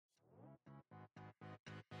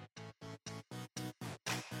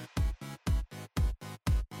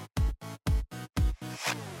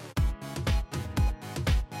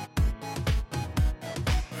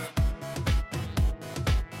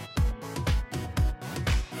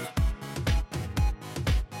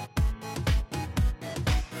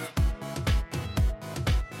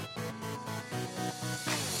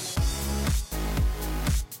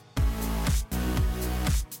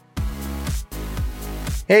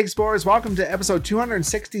Hey Explorers, welcome to episode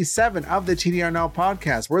 267 of the TDR Now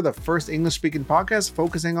podcast. We're the first English-speaking podcast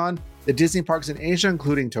focusing on the Disney parks in Asia,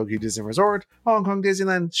 including Tokyo Disney Resort, Hong Kong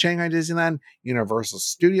Disneyland, Shanghai Disneyland, Universal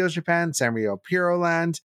Studios Japan, Sanrio Pyro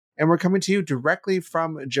Land, and we're coming to you directly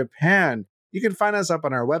from Japan. You can find us up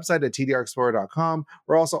on our website at tdrexplorer.com.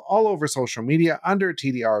 We're also all over social media under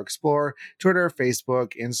TDR Explorer, Twitter,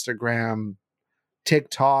 Facebook, Instagram,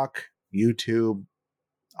 TikTok, YouTube,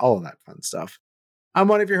 all of that fun stuff. I'm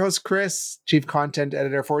one of your hosts, Chris, Chief Content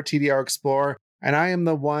Editor for TDR Explorer, and I am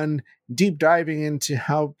the one deep diving into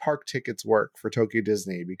how park tickets work for Tokyo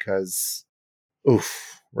Disney because,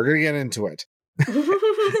 we're going to get into it.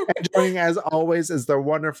 And joining, as always, is the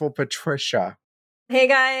wonderful Patricia. Hey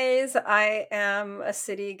guys, I am a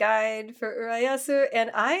city guide for Urayasu, and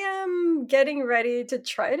I am getting ready to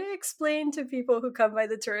try to explain to people who come by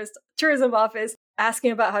the tourism office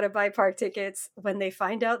asking about how to buy park tickets when they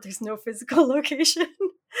find out there's no physical location.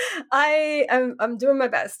 I'm doing my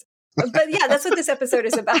best. But yeah, that's what this episode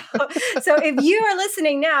is about. So if you are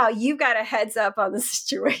listening now, you've got a heads up on the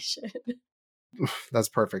situation. That's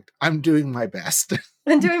perfect. I'm doing my best.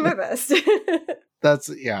 I'm doing my best.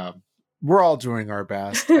 We're all doing our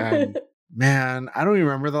best. And man, I don't even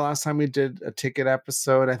remember the last time we did a ticket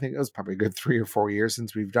episode. I think it was probably a good 3 or 4 years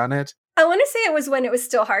since we've done it. I want to say it was when it was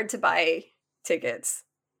still hard to buy tickets,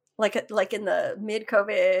 like in the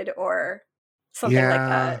mid-COVID or something like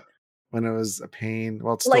that. When it was a pain.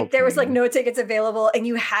 Well, it's like there was like no tickets available, and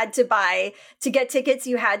you had to get tickets.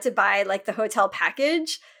 You had to buy like the hotel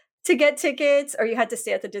package to get tickets, or you had to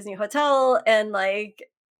stay at the Disney hotel, and like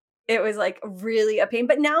it was like really a pain.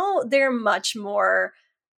 But now they're much more,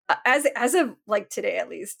 as of like today at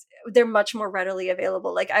least, they're much more readily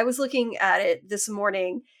available. Like I was looking at it this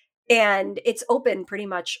morning, and it's open pretty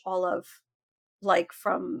much all of like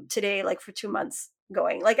from today, like for 2 months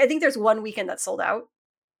going. Like I think there's one weekend that's sold out,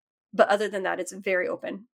 but other than that, it's very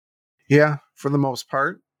open. Yeah, for the most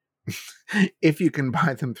part. If you can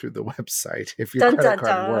buy them through the website, if your credit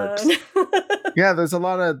card works. Yeah, there's a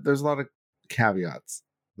lot of caveats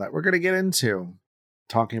that we're going to get into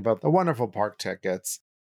talking about the wonderful park tickets.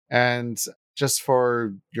 And just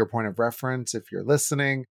for your point of reference, if you're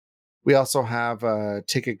listening, we also have a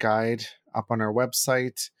ticket guide up on our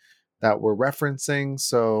website that we're referencing.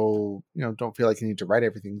 So, don't feel like you need to write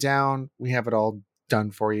everything down. We have it all done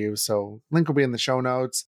for you. So link will be in the show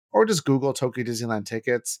notes, or just Google Tokyo Disneyland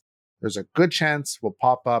tickets. There's a good chance we'll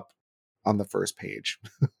pop up on the first page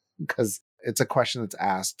because it's a question that's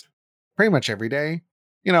asked pretty much every day.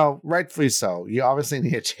 Rightfully so. You obviously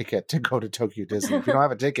need a ticket to go to Tokyo Disney. If you don't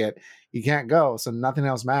have a ticket, you can't go. So nothing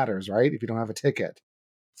else matters, right? If you don't have a ticket.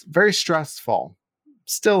 It's very stressful.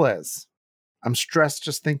 Still is. I'm stressed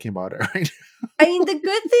just thinking about it right now. I mean, the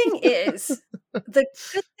good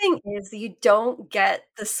thing is you don't get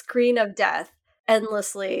the screen of death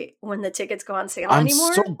endlessly when the tickets go on sale anymore.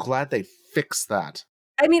 I'm so glad they fixed that.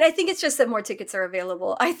 I mean, I think it's just that more tickets are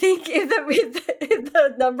available. I think if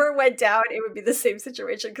the number went down, it would be the same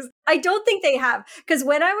situation. Because I don't think they have. Because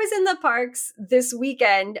when I was in the parks this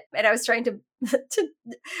weekend and I was trying to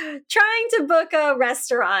book a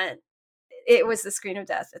restaurant, it was the screen of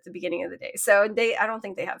death at the beginning of the day. So I don't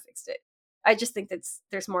think they have fixed it. I just think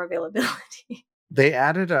there's more availability. They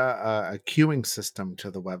added a queuing system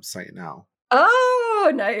to the website now.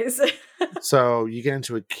 Oh, nice. So you get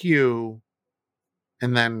into a queue,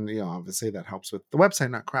 and then, obviously that helps with the website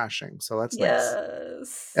not crashing. So that's nice.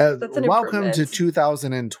 Yes. That's an welcome to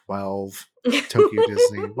 2012, Tokyo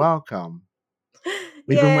Disney. Welcome.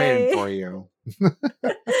 We've been waiting for you.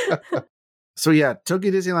 So yeah,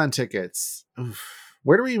 Tokyo Disneyland tickets. Oof.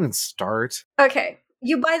 Where do we even start? Okay.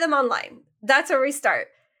 You buy them online. That's where we start.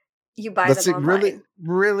 You buy them online.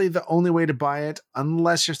 Really the only way to buy it,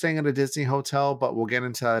 unless you're staying at a Disney hotel, but we'll get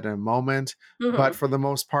into that in a moment. Mm-hmm. But for the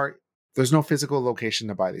most part, there's no physical location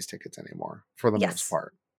to buy these tickets anymore, for the most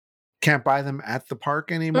part. Can't buy them at the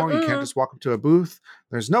park anymore. Mm-mm. You can't just walk up to a booth.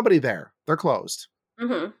 There's nobody there. They're closed.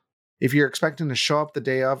 Mm-hmm. If you're expecting to show up the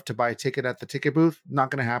day of to buy a ticket at the ticket booth, not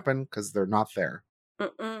going to happen because they're not there.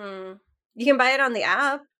 Mm-mm. You can buy it on the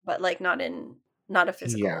app, but like not a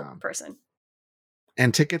physical person.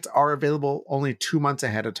 And tickets are available only 2 months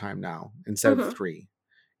ahead of time now instead of 3.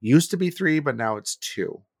 Used to be 3, but now it's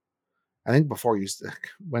 2. I think before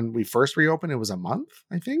when we first reopened, it was a month,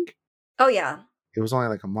 I think. Oh, yeah. It was only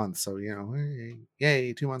like a month. So,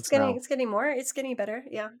 yay, 2 months now. It's getting more. It's getting better.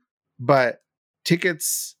 Yeah. But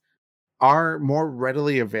tickets are more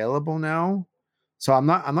readily available now. So I'm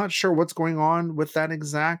not sure what's going on with that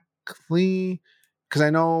exactly. Because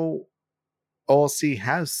I know OLC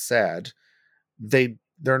has said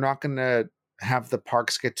they're not going to have the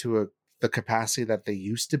parks get to a the capacity that they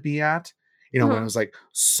used to be at, when Mm-hmm. it was like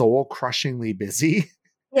soul crushingly busy,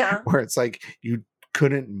 Yeah. where it's like you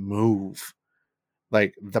couldn't move.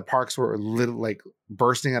 Like the parks were like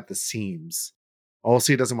bursting at the seams.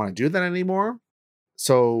 OLC doesn't want to do that anymore.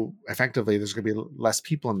 So effectively, there's going to be less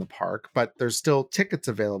people in the park, but there's still tickets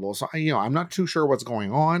available. So, I'm not too sure what's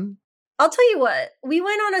going on. I'll tell you what, we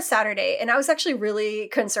went on a Saturday and I was actually really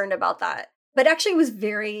concerned about that. But actually, it was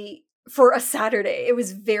for a Saturday, it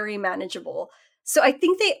was very manageable. So I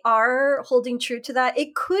think they are holding true to that.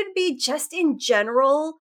 It could be just in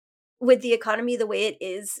general, with the economy the way it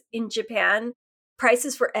is in Japan,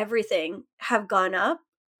 prices for everything have gone up.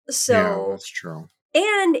 Yeah, So, that's true.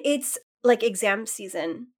 and it's like exam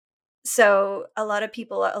season. So a lot of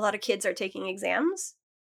kids are taking exams.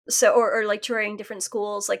 So, or like touring different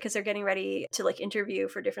schools, like, cause they're getting ready to like interview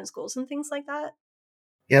for different schools and things like that.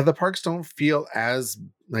 Yeah, the parks don't feel as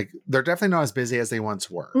like they're definitely not as busy as they once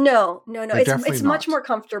were. No. They're It's definitely much not. more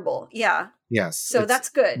comfortable. Yeah. Yes. So that's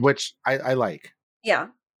good. Which I like. Yeah.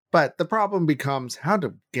 But the problem becomes how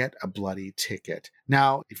to get a bloody ticket.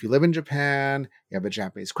 Now, if you live in Japan, you have a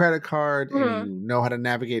Japanese credit card, and you know how to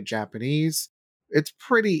navigate Japanese, it's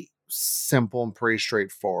pretty simple and pretty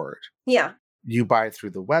straightforward. Yeah. You buy it through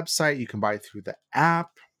the website, you can buy it through the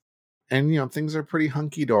app, and things are pretty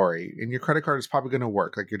hunky-dory. And your credit card is probably going to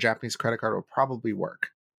work. Like your Japanese credit card will probably work.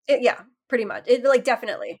 Yeah, pretty much. It like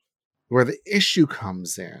definitely. Where the issue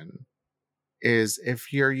comes in is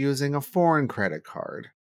if you're using a foreign credit card.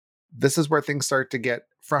 This is where things start to get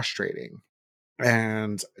frustrating,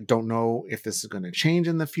 and don't know if this is going to change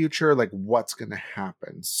in the future, like what's going to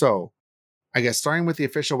happen. So I guess starting with the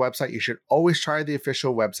official website, you should always try the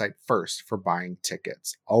official website first for buying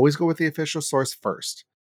tickets. Always go with the official source first.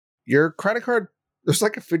 Your credit card, there's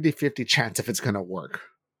like a 50-50 chance if it's going to work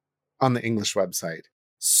on the English website.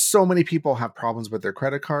 So many people have problems with their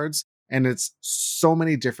credit cards, and it's so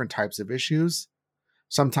many different types of issues.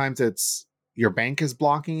 Sometimes it's your bank is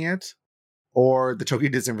blocking it, or the Tokyo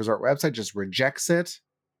Disney Resort website just rejects it,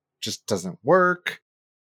 just doesn't work.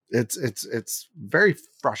 It's very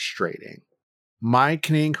frustrating. My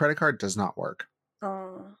Canadian credit card does not work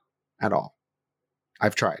at all.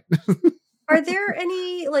 I've tried. Are there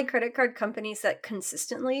any like credit card companies that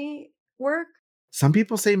consistently work? Some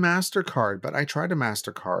people say MasterCard, but I tried a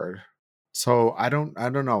MasterCard. So I don't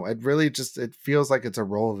know. It really it feels like it's a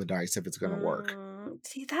roll of the dice if it's going to work.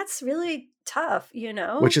 See, that's really tough,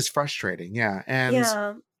 Which is frustrating, yeah. And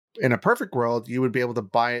in a perfect world, you would be able to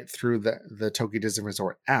buy it through the Tokyo Disney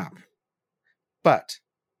Resort app. But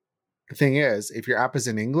the thing is, if your app is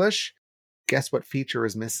in English, guess what feature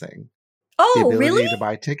is missing? Oh, the ability really? to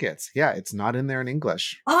buy tickets. Yeah, it's not in there in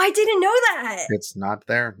English. Oh, I didn't know that. It's not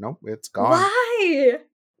there. Nope, it's gone. Why?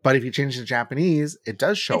 But if you change to Japanese, it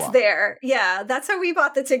does show up. It's there. Yeah, that's how we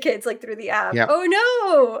bought the tickets, like through the app. Yep. Oh,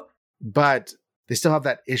 no. But they still have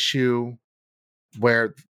that issue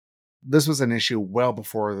where this was an issue well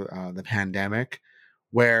before the pandemic,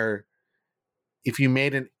 where if you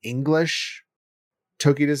made an English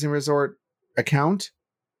Tokyo Disney Resort account,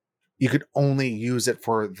 you could only use it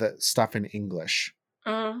for the stuff in English.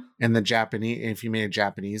 And the Japanese, if you made a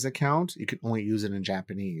Japanese account, you could only use it in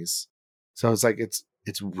Japanese. So it's like it's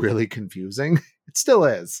really confusing. It still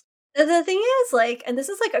is. The thing is, like, and this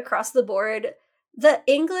is like across the board, the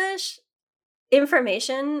English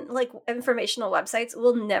information, like informational websites,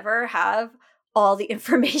 will never have all the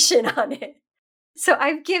information on it. So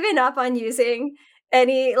I've given up on using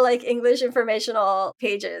any like English informational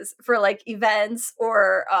pages for like events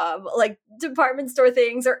or like department store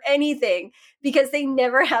things or anything, because they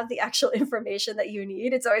never have the actual information that you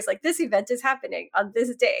need. It's always like, this event is happening on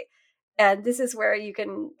this day, and this is where you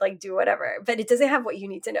can like do whatever, but it doesn't have what you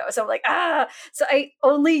need to know. So I'm like, so I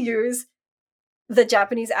only use the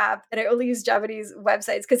Japanese app and I only use Japanese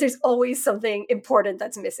websites because there's always something important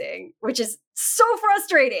that's missing, which is so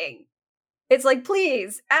frustrating. It's like,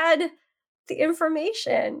 please add the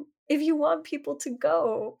information. If you want people to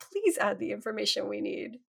go, please add the information we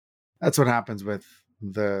need. That's what happens with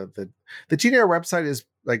the TDR website. Is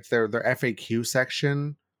like their FAQ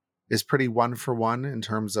section is pretty one for one in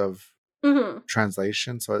terms of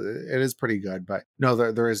translation. So it is pretty good, but no,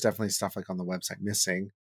 there is definitely stuff like on the website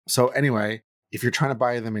missing. So anyway, if you're trying to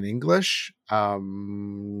buy them in English, it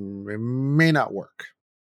may not work.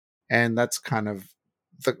 And that's kind of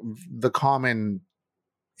the common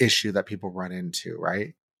issue that people run into,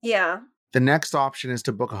 right? Yeah. The next option is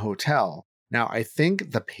to book a hotel. Now, I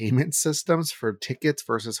think the payment systems for tickets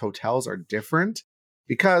versus hotels are different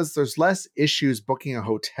because there's less issues booking a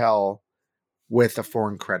hotel with a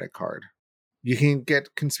foreign credit card. You can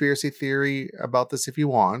get conspiracy theory about this if you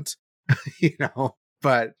want,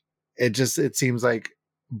 but it seems like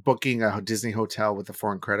booking a Disney hotel with a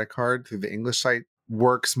foreign credit card through the English site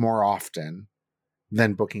works more often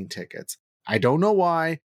than booking tickets. I don't know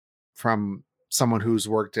why. From someone who's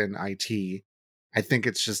worked in IT, I think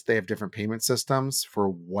it's just they have different payment systems for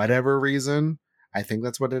whatever reason. I think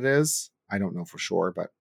that's what it is. I don't know for sure, but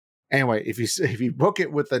anyway, if you book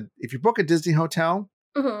a Disney hotel,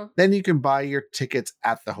 then you can buy your tickets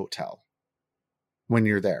at the hotel when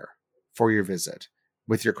you're there for your visit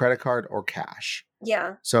with your credit card or cash.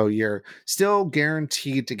 Yeah. So you're still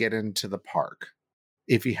guaranteed to get into the park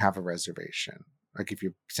if you have a reservation, like if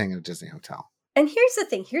you're staying in a Disney hotel. And here's the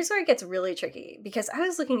thing. Here's where it gets really tricky, because I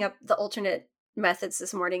was looking up the alternate methods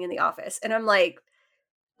this morning in the office, and I'm like,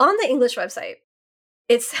 on the English website,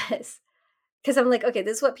 it says, because I'm like, okay,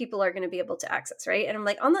 this is what people are going to be able to access, right? And I'm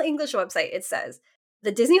like, on the English website, it says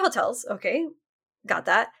the Disney hotels. Okay, got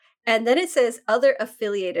that. And then it says other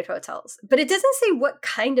affiliated hotels, but it doesn't say what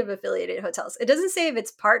kind of affiliated hotels. It doesn't say if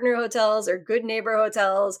it's partner hotels or good neighbor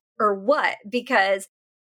hotels or what, because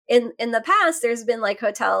in the past, there's been like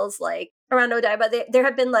hotels like around Odaiba. There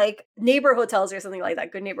have been like neighbor hotels or something like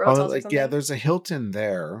that. Good neighbor hotels. Or something. Yeah, there's a Hilton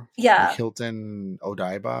there. Yeah. Like Hilton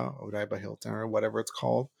Odaiba Hilton or whatever it's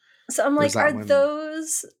called. So I'm like, are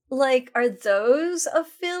those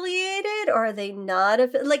affiliated or are they not?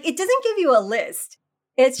 Like, it doesn't give you a list.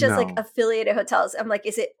 It's just like affiliated hotels. I'm like,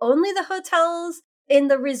 is it only the hotels in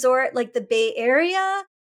the resort, like the Bay Area?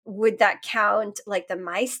 Would that count like the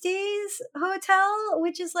MyStays hotel,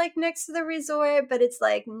 which is like next to the resort, but it's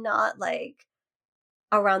like not like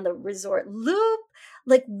around the resort loop?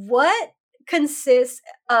 Like, what consists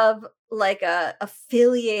of like a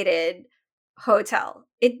affiliated hotel?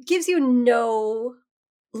 It gives you no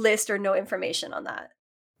list or no information on that.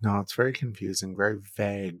 No, it's very confusing, very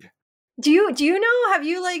vague. Do you know, have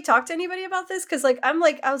you like talked to anybody about this? Because like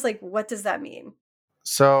I was like, what does that mean?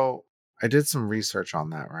 So I did some research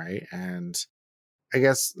on that, right? And I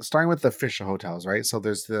guess starting with the official hotels, right? So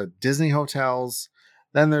there's the Disney hotels,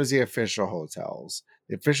 then there's the official hotels.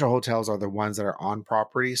 The official hotels are the ones that are on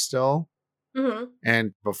property still. Mm-hmm.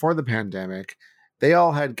 And before the pandemic, they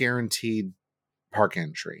all had guaranteed park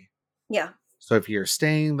entry. Yeah. So if you're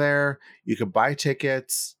staying there, you could buy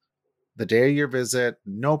tickets the day of your visit,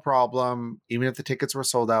 no problem. Even if the tickets were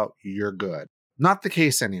sold out, you're good. Not the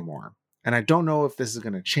case anymore. And I don't know if this is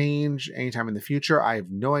going to change anytime in the future. I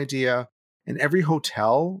have no idea. And every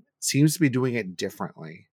hotel seems to be doing it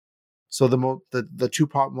differently. So the two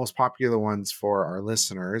most popular ones for our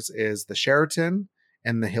listeners is the Sheraton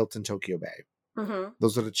and the Hilton Tokyo Bay. Mm-hmm.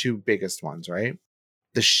 Those are the two biggest ones, right?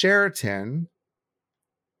 The Sheraton,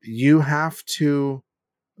 you have to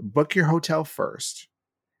book your hotel first.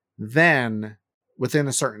 Then, within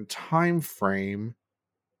a certain time frame,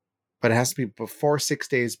 but it has to be before 6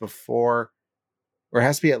 days before, or it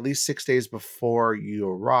has to be at least 6 days before you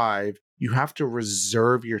arrive, you have to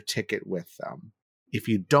reserve your ticket with them. If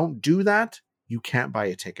you don't do that, you can't buy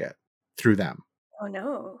a ticket through them. Oh,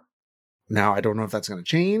 no. Now, I don't know if that's going to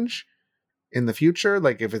change in the future,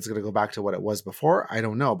 like if it's going to go back to what it was before. I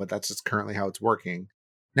don't know, but that's just currently how it's working.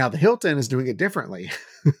 Now, the Hilton is doing it differently.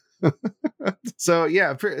 So,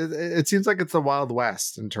 yeah, it seems like it's the Wild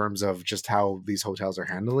West in terms of just how these hotels are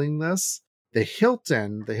handling this. The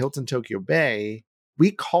Hilton Tokyo Bay,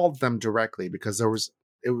 we called them directly because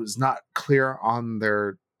it was not clear on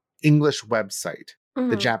their English website. Mm-hmm.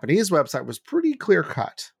 The Japanese website was pretty clear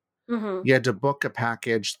cut. Mm-hmm. You had to book a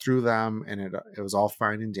package through them, and it was all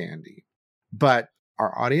fine and dandy. But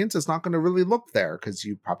our audience is not going to really look there because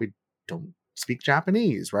you probably don't speak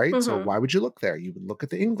Japanese, right? Mm-hmm. So why would you look there? You would look at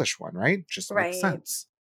the English one, right? Just right. makes sense.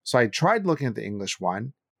 So I tried looking at the English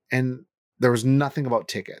one, and there was nothing about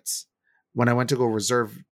tickets. When I went to go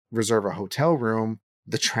reserve a hotel room,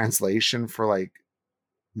 the translation for like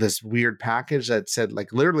this weird package that said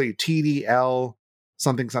like literally TDL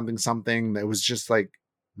something that was just like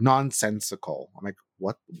nonsensical. I'm like,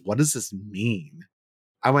 what does this mean?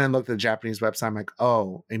 I went and looked at the Japanese website. I'm like,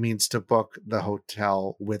 oh, it means to book the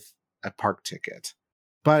hotel with a park ticket.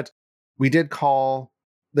 But we did call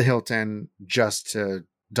the Hilton just to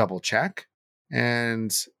double check.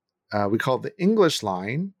 And we called the English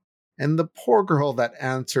line. And the poor girl that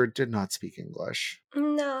answered did not speak English.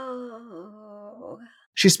 No.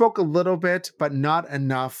 She spoke a little bit, but not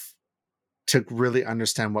enough to really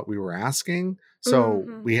understand what we were asking. So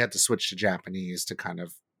we had to switch to Japanese to kind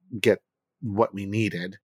of get what we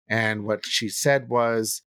needed. And what she said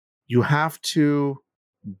was, you have to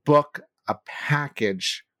book a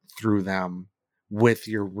package through them with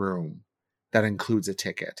your room that includes a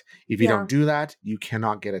ticket. If you don't do that, you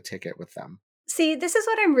cannot get a ticket with them. See, this is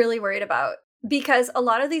what I'm really worried about. because a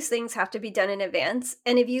lot of these things have to be done in advance.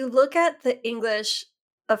 And if you look at the English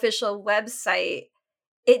official website,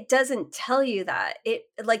 it doesn't tell you that. It,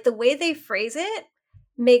 like, the way they phrase it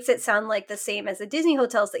makes it sound like the same as the Disney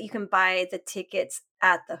hotels, that you can buy the tickets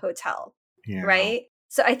at the hotel. Yeah. Right?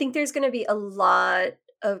 So I think there's going to be a lot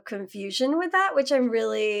of confusion with that, which I'm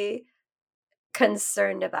really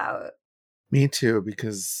concerned about. Me too,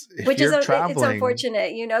 because if you're traveling, it's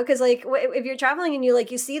unfortunate, you know, because like if you're traveling and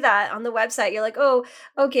you see that on the website, you're like, oh,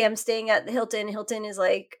 okay, I'm staying at the Hilton. Hilton is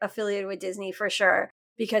like affiliated with Disney for sure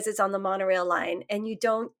because it's on the monorail line, and you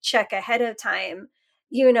don't check ahead of time,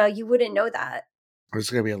 you know, you wouldn't know that. There's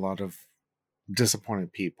going to be a lot of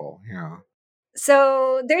disappointed people. Yeah.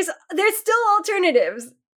 So there's still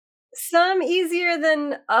alternatives, some easier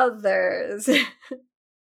than others.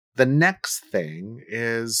 The next thing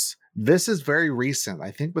is, this is very recent.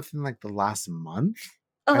 I think within like the last month,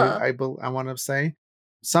 I want to say,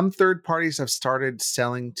 some third parties have started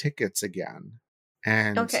selling tickets again.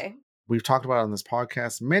 And we've talked about it on this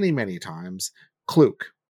podcast many, many times.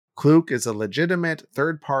 Klook. Klook is a legitimate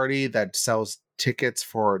third party that sells tickets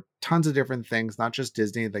for tons of different things, not just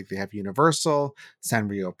Disney. Like they have Universal,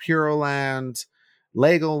 Sanrio Puroland,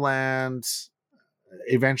 Legoland.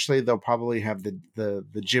 Eventually they'll probably have the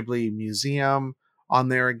Ghibli Museum on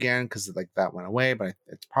there again, because like that went away, but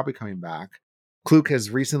it's probably coming back. Klook has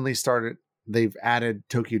recently started, they've added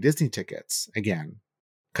Tokyo Disney tickets again,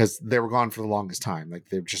 because they were gone for the longest time. Like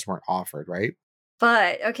they just weren't offered, right?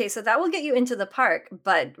 But okay, so that will get you into the park,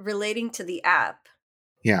 but relating to the app.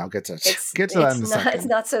 Yeah, I'll get to that in a second. It's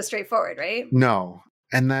not so straightforward, right? No.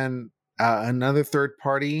 And then another third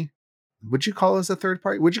party. Would you call us a third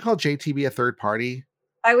party? Would you call JTB a third party?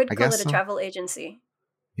 I would call it a travel agency.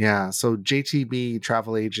 Yeah, so JTB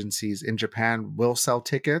travel agencies in Japan will sell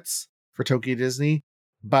tickets for Tokyo Disney,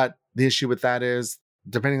 but the issue with that is,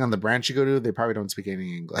 depending on the branch you go to, they probably don't speak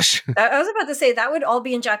any English. I was about to say that would all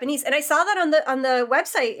be in Japanese, and I saw that on the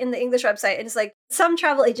website, in the English website, and it's like some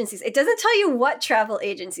travel agencies. It doesn't tell you what travel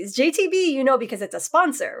agencies. JTB, you know, because it's a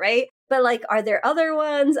sponsor, right? But like, are there other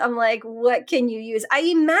ones? I'm like, what can you use? I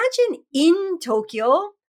imagine in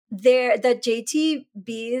Tokyo, the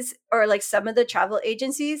JTBs, or like some of the travel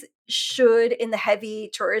agencies, should, in the heavy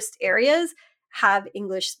tourist areas, have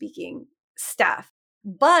English speaking staff.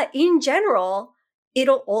 But in general,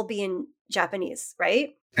 it'll all be in Japanese, right?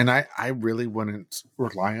 And I really wouldn't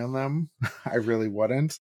rely on them. I really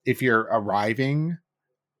wouldn't. If you're arriving,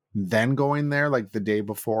 then going there like the day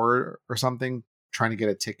before or something, trying to get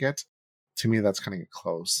a ticket, to me, that's kind of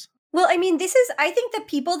close. Well, I mean, I think the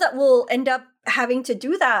people that will end up having to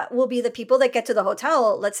do that will be the people that get to the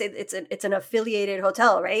hotel. Let's say it's an affiliated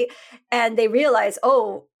hotel, right? And they realize,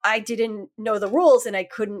 oh, I didn't know the rules and I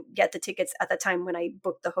couldn't get the tickets at the time when I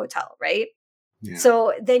booked the hotel, right? Yeah.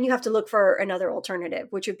 So then you have to look for another alternative,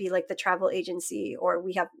 which would be like the travel agency, or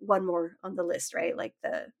we have one more on the list, right? Like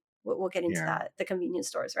we'll get into that, the convenience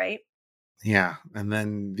stores, right? Yeah. And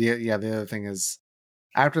then the other thing is,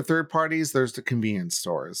 after third parties, there's the convenience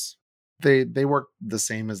stores. They work the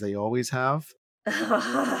same as they always have.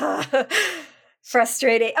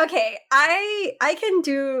 Frustrating. Okay, I can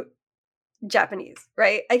do Japanese,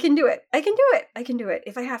 right? I can do it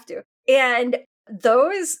if I have to. And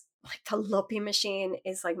those, like the Lopi machine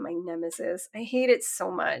is like my nemesis. I hate it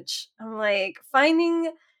so much. I'm like,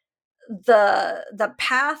 finding the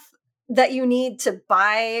path that you need to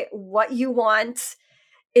buy what you want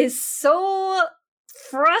is so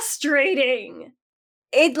frustrating.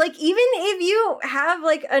 It, like, even if you have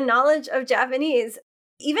like a knowledge of Japanese,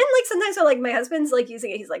 even like sometimes when like my husband's like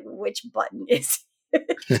using it, he's like, which button is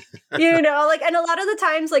it? You know, like, and a lot of the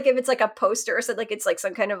times, like if it's like a poster or something, like it's like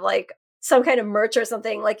some kind of merch or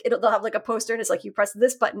something, like they'll have like a poster and it's like, you press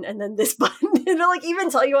this button and then this button. It'll like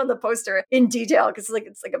even tell you on the poster in detail, because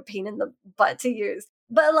it's like a pain in the butt to use.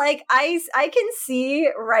 But like I can see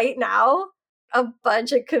right now a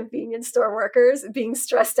bunch of convenience store workers being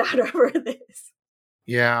stressed out over this.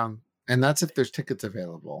 Yeah, and that's if there's tickets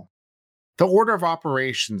available. The order of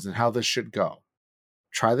operations and how this should go.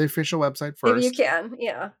 Try the official website first. If you can,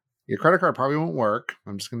 yeah. Your credit card probably won't work.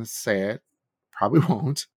 I'm just going to say it. Probably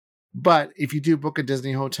won't. But if you do book a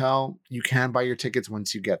Disney hotel, you can buy your tickets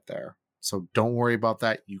once you get there. So don't worry about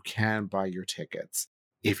that. You can buy your tickets.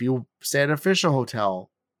 If you stay at an official hotel,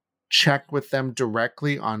 check with them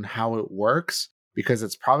directly on how it works, because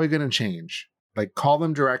it's probably going to change. Like, call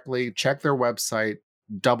them directly, check their website,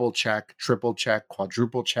 double check, triple check,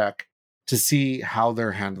 quadruple check to see how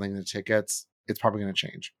they're handling the tickets. It's probably going to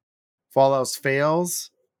change. If all else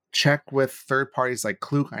fails, check with third parties like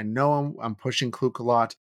Klook. I know I'm pushing Klook a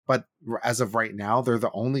lot, but as of right now, they're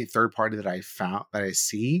the only third party that I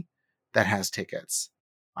see that has tickets.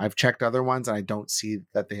 I've checked other ones and I don't see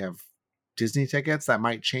that they have Disney tickets. That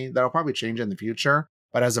might change. That'll probably change in the future.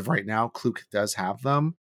 But as of right now, Klook does have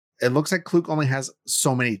them. It looks like Klook only has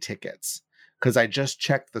so many tickets because I just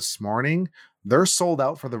checked this morning. They're sold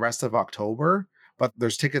out for the rest of October, but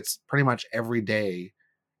there's tickets pretty much every day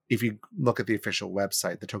if you look at the official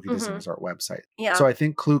website, the Tokyo Disney Resort website. Yeah. So I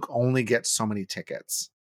think Klook only gets so many tickets.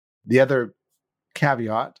 The other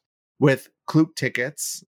caveat with Klook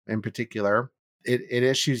tickets in particular, it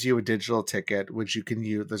issues you a digital ticket, which you can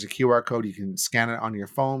use. There's a QR code. You can scan it on your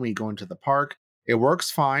phone when you go into the park. It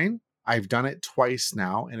works fine. I've done it twice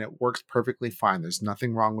now, and it works perfectly fine. There's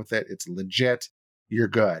nothing wrong with it. It's legit. You're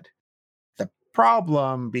good. The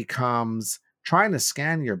problem becomes trying to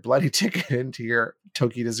scan your bloody ticket into your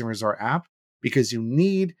Tokyo Disney Resort app because you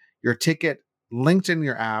need your ticket linked in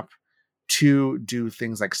your app to do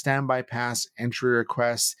things like standby pass, entry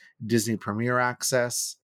requests, Disney Premier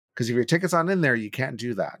access. Because if your ticket's not in there, you can't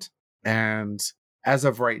do that. And as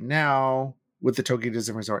of right now, with the Tokyo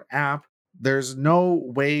Disney Resort app, there's no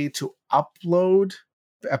way to upload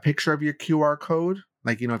a picture of your QR code.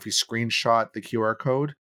 Like, if you screenshot the QR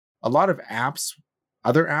code, a lot of apps,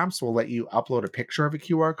 other apps will let you upload a picture of a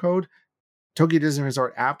QR code. Tokyo Disney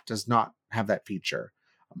Resort app does not have that feature.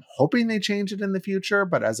 I'm hoping they change it in the future,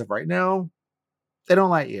 but as of right now, they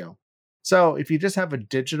don't let you. So if you just have a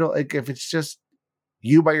digital, like if it's just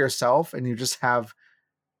you by yourself and you just have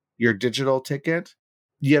your digital ticket,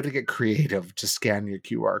 you have to get creative to scan your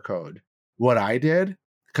QR code. What I did,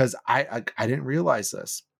 because I didn't realize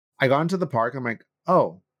this. I got into the park. I'm like,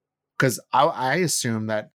 oh, because I assumed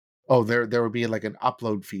that, there would be like an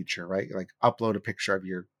upload feature, right? Like upload a picture of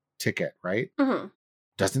your ticket, right?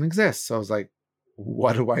 Doesn't exist. So I was like,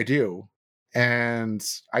 what do I do? And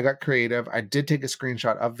I got creative. I did take a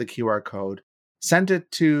screenshot of the QR code, sent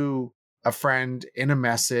it to a friend in a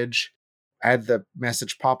message. I had the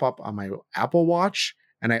message pop up on my Apple Watch,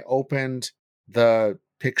 and I opened the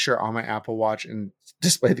picture on my Apple Watch and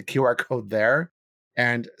displayed the QR code there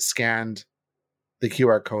and scanned the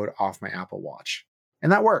QR code off my Apple Watch.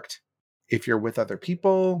 And that worked. If you're with other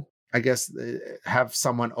people, I guess have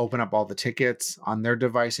someone open up all the tickets on their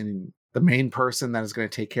device, and the main person that is going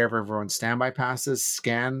to take care of everyone's standby passes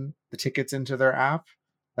scan the tickets into their app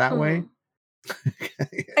that way.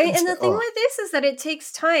 And the thing with this is that it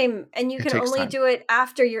takes time, and you can only do it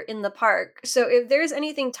after you're in the park. So if there's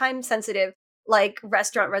anything time sensitive, like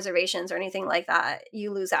restaurant reservations or anything like that,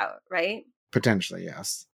 you lose out, right? Potentially,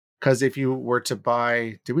 yes. Because if you were to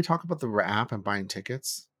buy, did we talk about the app and buying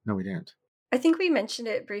tickets? No, we didn't. I think we mentioned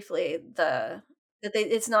it briefly,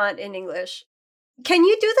 it's not in English. Can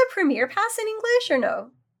you do the Premier Pass in English or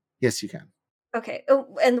no? Yes, you can. Okay.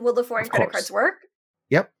 Oh, and will the foreign credit cards work?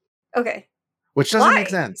 Yep. Okay. Which doesn't make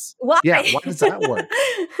sense. Why? Yeah, why does that work?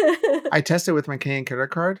 I tested with my Canadian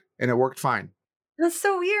credit card and it worked fine. That's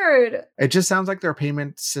so weird. It just sounds like their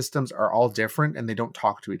payment systems are all different and they don't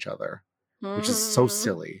talk to each other, which is so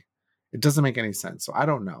silly. It doesn't make any sense. So I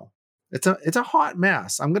don't know. It's a hot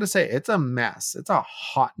mess. I'm going to say it's a mess. It's a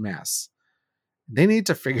hot mess. They need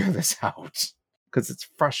to figure this out because it's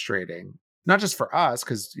frustrating. Not just for us,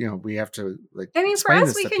 because we have to for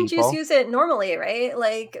us, we can just use it normally, right?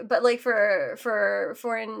 But for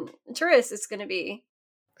foreign tourists, it's going to be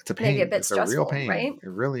a pain. Maybe a bit stressful, a real pain, right? It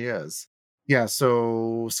really is. Yeah.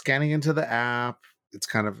 So scanning into the app, it's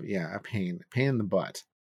kind of a pain in the butt.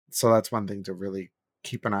 So that's one thing to really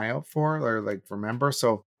keep an eye out for, or remember.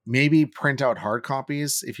 So maybe print out hard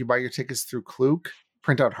copies if you buy your tickets through Klook.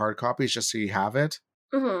 Print out hard copies just so you have it.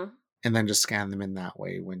 And then just scan them in that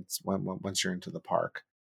way once you're into the park.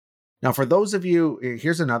 Now, for those of you,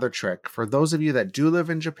 here's another trick. For those of you that do live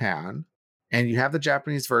in Japan and you have the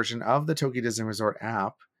Japanese version of the Tokyo Disney Resort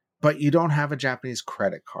app, but you don't have a Japanese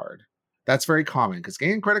credit card. That's very common because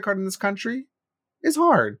getting a credit card in this country is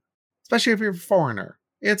hard, especially if you're a foreigner.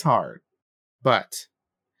 It's hard. But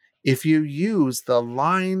if you use the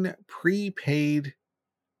Line prepaid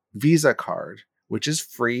Visa card, which is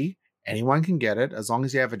free, anyone can get it as long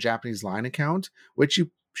as you have a Japanese Line account, which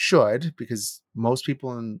you should because most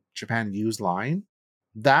people in Japan use Line.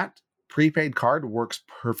 That prepaid card works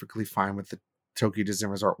perfectly fine with the Tokyo Disney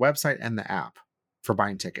Resort website and the app for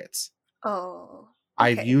buying tickets. Oh.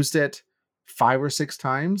 Okay. I've used it 5 or 6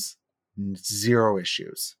 times, 0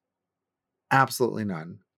 issues. Absolutely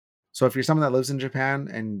none. So if you're someone that lives in Japan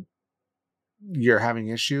and you're having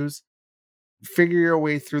issues, figure your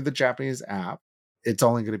way through the Japanese app. It's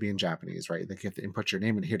only going to be in Japanese, right? Like you have to input your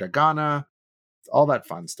name in hiragana, all that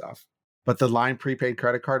fun stuff. But the Line prepaid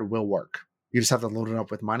credit card will work. You just have to load it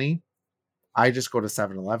up with money. I just go to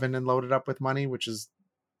 7-Eleven and load it up with money, which is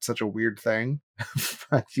such a weird thing,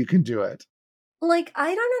 but you can do it. Like,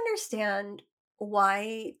 I don't understand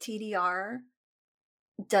why TDR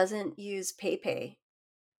doesn't use PayPay,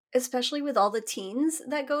 especially with all the teens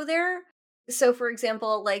that go there. So, for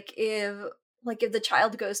example, like if the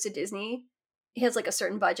child goes to Disney, he has like a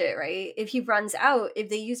certain budget, right? If he runs out, if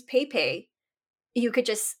they use PayPay, you could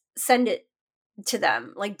just send it to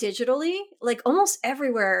them like digitally. Like almost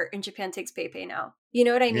everywhere in Japan takes PayPay now. You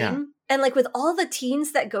know what I mean? Yeah. And like with all the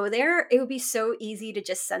teens that go there, it would be so easy to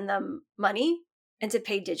just send them money and to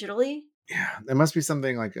pay digitally. Yeah, there must be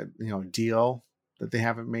something like a deal that they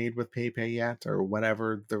haven't made with PayPay yet, or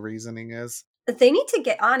whatever the reasoning is. They need to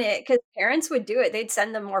get on it because parents would do it. They'd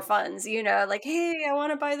send them more funds, like, hey, I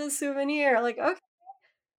want to buy this souvenir. Like, okay.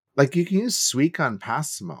 Like you can use Suicon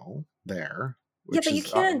Passmo there, Yeah, which but you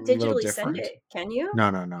is a can't little digitally send different. it, can you?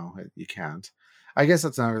 No, you can't. I guess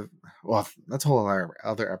that's another. Well, that's a whole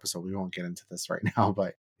other episode. We won't get into this right now,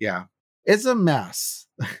 but yeah, it's a mess.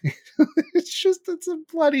 It's a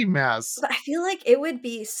bloody mess. But I feel like it would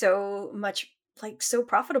be so much like so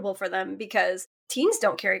profitable for them because teens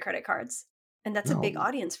don't carry credit cards, and that's a big No.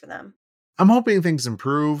 audience for them. I'm hoping things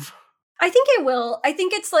improve. I think it will. I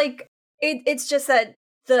think it's like it's just that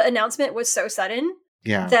the announcement was so sudden.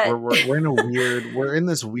 Yeah, that we're in a weird. We're in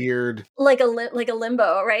this weird, like a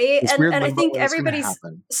limbo, right? this And weird I limbo think when it's gonna everybody's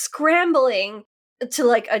happen. scrambling to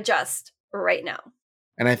like adjust right now.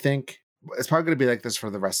 And I think it's probably going to be like this for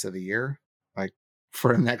the rest of the year. Like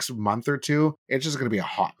for the next month or two, it's just going to be a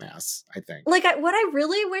hot mess, I think. Like what I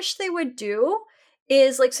really wish they would do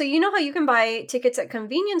is like, so you know how you can buy tickets at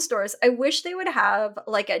convenience stores? I wish they would have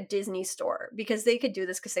like a Disney store because they could do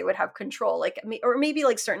this because they would have control, like, or maybe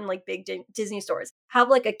like certain like big Disney stores have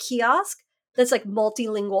like a kiosk that's like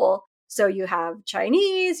multilingual. So you have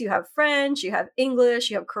Chinese, you have French, you have English,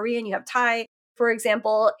 you have Korean, you have Thai, for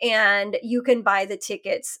example, and you can buy the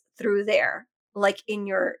tickets through there, like in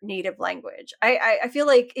your native language. I feel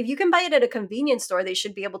like if you can buy it at a convenience store, they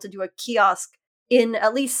should be able to do a kiosk in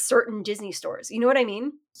at least certain Disney stores. You know what I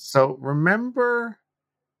mean? So remember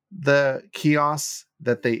the kiosks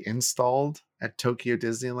that they installed at Tokyo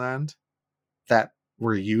Disneyland that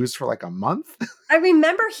were used for like a month? I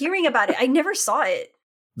remember hearing about it. I never saw it.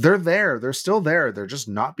 They're there. They're still there. They're just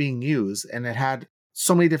not being used. And it had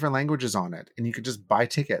so many different languages on it. And you could just buy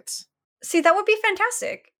tickets. See, that would be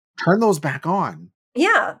fantastic. Turn those back on.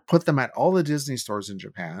 Yeah. Put them at all the Disney stores in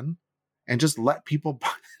Japan and just let people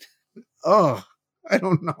buy it. Oh, I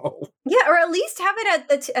don't know. Yeah, or at least have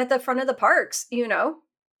it at the front of the parks,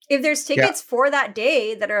 If there's tickets for that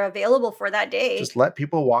day that are available for that day. Just let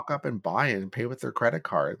people walk up and buy it and pay with their credit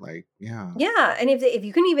card. Like, yeah. Yeah, and if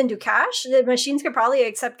you can even do cash, the machines could probably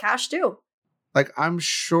accept cash too. Like, I'm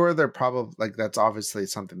sure they're probably, like, that's obviously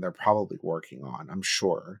something they're probably working on. I'm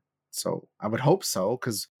sure. So I would hope so,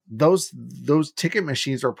 because those ticket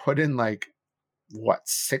machines were put in like, what,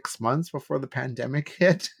 6 months before the pandemic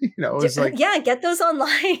hit? It's like, yeah, get those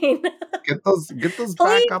online. get those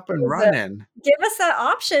back up and running. Give us that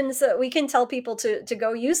option so that we can tell people to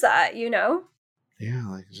go use that. Yeah,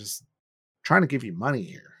 like just trying to give you money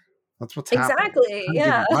here. That's what's happening. Exactly.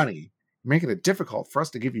 Yeah. Give you money. You're making it difficult for us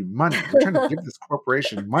to give you money. We're trying to give this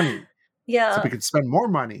corporation money. Yeah. So we can spend more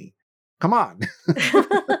money. Come on.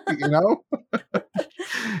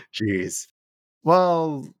 Jeez.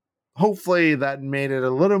 Well, hopefully that made it a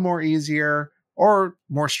little more easier or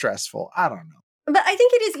more stressful. I don't know. But I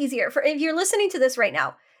think it is easier if you're listening to this right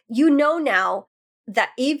now, now that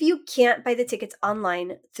if you can't buy the tickets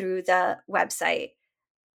online through the website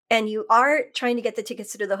and you are trying to get the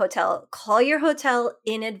tickets to the hotel, call your hotel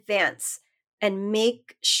in advance and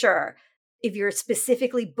make sure, if you're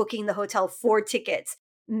specifically booking the hotel for tickets,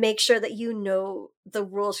 make sure that you know the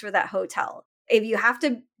rules for that hotel. If you have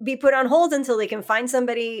to be put on hold until they can find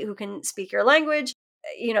somebody who can speak your language,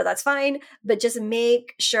 that's fine. But just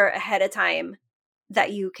make sure ahead of time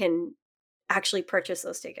that you can actually purchase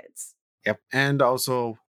those tickets. Yep. And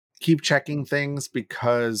also keep checking things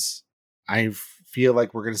because I feel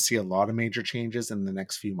like we're going to see a lot of major changes in the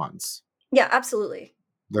next few months. Yeah, absolutely.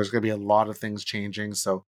 There's going to be a lot of things changing.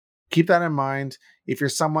 So keep that in mind. If you're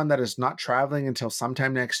someone that is not traveling until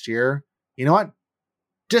sometime next year, you know what?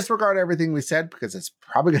 Disregard everything we said because it's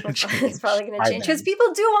probably going to change. It's probably going to change because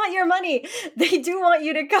people do want your money. They do want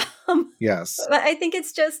you to come. Yes. But I think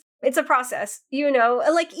it's a process, even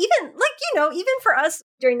for us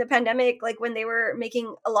during the pandemic, like when they were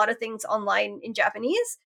making a lot of things online in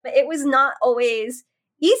Japanese, it was not always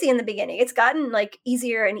easy in the beginning. It's gotten like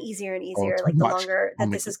easier and easier and easier, the longer that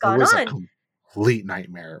this has gone on. It was a complete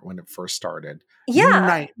nightmare when it first started. Yeah.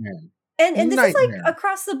 Nightmare. And this is like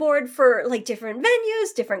across the board for like different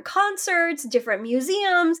venues, different concerts, different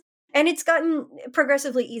museums, and it's gotten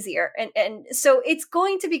progressively easier. And so it's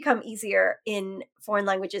going to become easier in foreign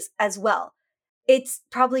languages as well. It's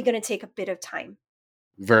probably going to take a bit of time.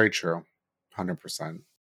 Very true. 100%.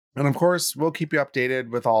 And of course, we'll keep you updated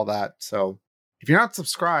with all that. So if you're not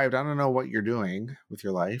subscribed, I don't know what you're doing with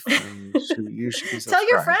your life. And you should be subscribed. Tell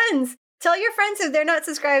your friends. Tell your friends if they're not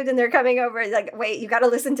subscribed and they're coming over, like, wait, you got to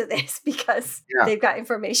listen to this because they've got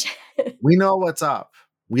information. We know what's up.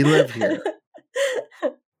 We live here.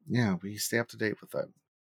 Yeah, we stay up to date with it.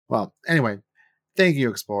 Well, anyway, thank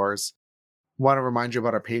you, Explorers. Want to remind you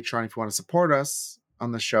about our Patreon. If you want to support us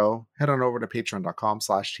on the show, head on over to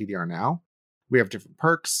patreon.com/TDR now. We have different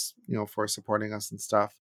perks, for supporting us and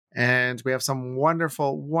stuff. And we have some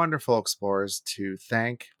wonderful, wonderful Explorers to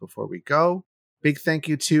thank before we go. Big thank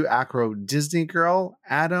you to Acro Disney Girl,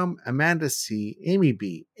 Adam, Amanda C, Amy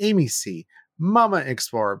B, Amy C, Mama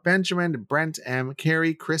Explorer, Benjamin, Brent M,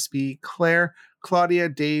 Carrie, Crispy, Claire, Claudia,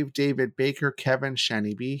 Dave, David, Baker, Kevin,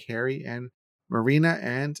 Shani B, Harry, and Marina,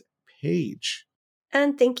 and Paige.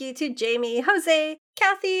 And thank you to Jamie, Jose,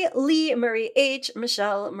 Kathy, Lee, Marie H,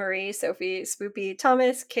 Michelle, Marie, Sophie, Spoopy,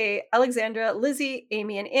 Thomas, Kay, Alexandra, Lizzie,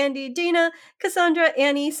 Amy and Andy, Dana, Cassandra,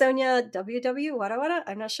 Annie, Sonia, WW, Wada,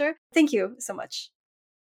 I'm not sure. Thank you so much.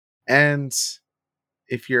 And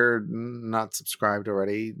if you're not subscribed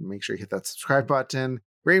already, make sure you hit that subscribe button.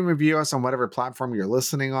 Rate and review us on whatever platform you're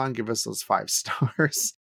listening on. Give us those 5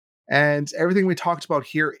 stars. And everything we talked about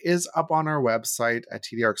here is up on our website at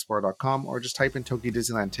tdrexplorer.com, or just type in Tokyo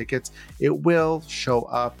Disneyland tickets. It will show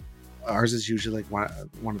up. Ours is usually like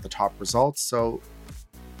one of the top results. So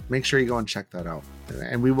make sure you go and check that out.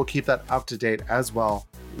 And we will keep that up to date as well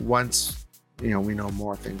once we know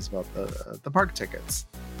more things about the park tickets.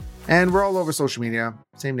 And we're all over social media.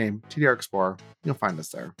 Same name, TDR Explorer. You'll find us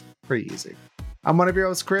there. Pretty easy. I'm one of your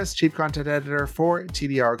hosts, Chris, Chief Content Editor for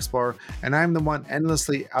TDR Explorer, and I'm the one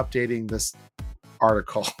endlessly updating this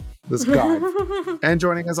article, this guide. And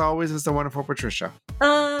joining as always is the wonderful Patricia.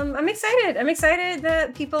 I'm excited. I'm excited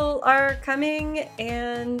that people are coming,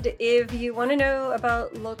 and if you want to know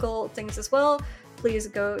about local things as well, please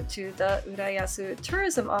go to the Urayasu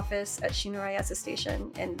Tourism Office at Shinurayasu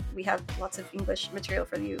Station, and we have lots of English material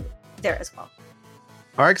for you there as well.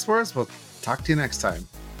 All right, Explorers, we'll talk to you next time.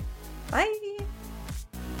 Bye.